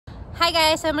Hi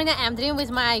guys, I'm Marina Amdream with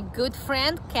my good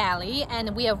friend Kelly,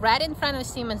 and we are right in front of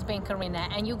Simmons Bank Arena.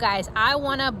 And you guys, I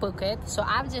wanna book it, so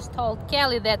I've just told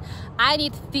Kelly that I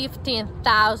need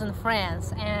 15,000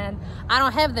 friends, and I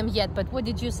don't have them yet. But what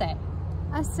did you say?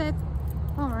 I said,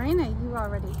 well, Marina, you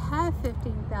already have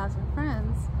 15,000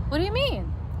 friends. What do you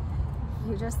mean?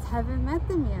 You just haven't met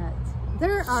them yet.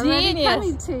 They're already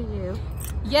coming to you.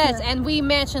 Yes, and we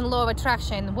mentioned law of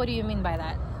attraction. What do you mean by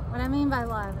that? What I mean by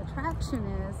law of attraction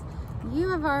is you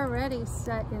have already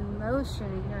set in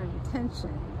motion your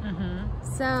intention.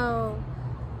 So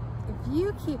if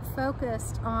you keep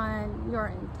focused on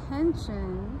your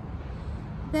intention,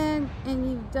 then,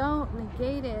 and you don't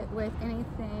negate it with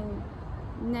anything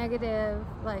negative,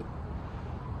 like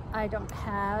I don't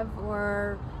have,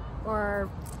 or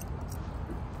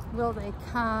will they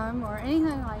come, or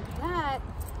anything like that,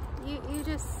 you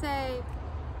just say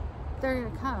they're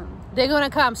gonna come. They're gonna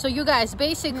come. So you guys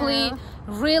basically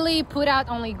really put out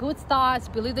only good thoughts,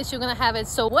 believe that you're gonna have it.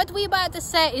 So what we about to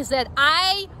say is that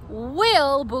I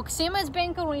will book Simmons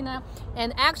Bank Arena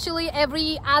and actually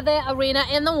every other arena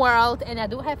in the world, and I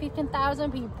do have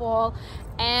 15,000 people,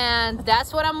 and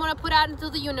that's what I'm gonna put out into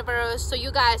the universe. So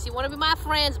you guys, you want to be my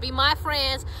friends,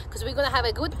 because we're gonna have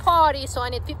a good party. So I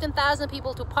need 15,000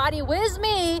 people to party with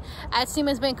me at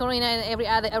Simmons Bank Arena and every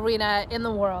other arena in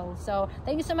the world. So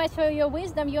thank you so much for your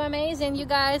wisdom. You're amazing, you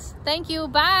guys. Thank you.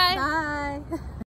 Bye. Bye.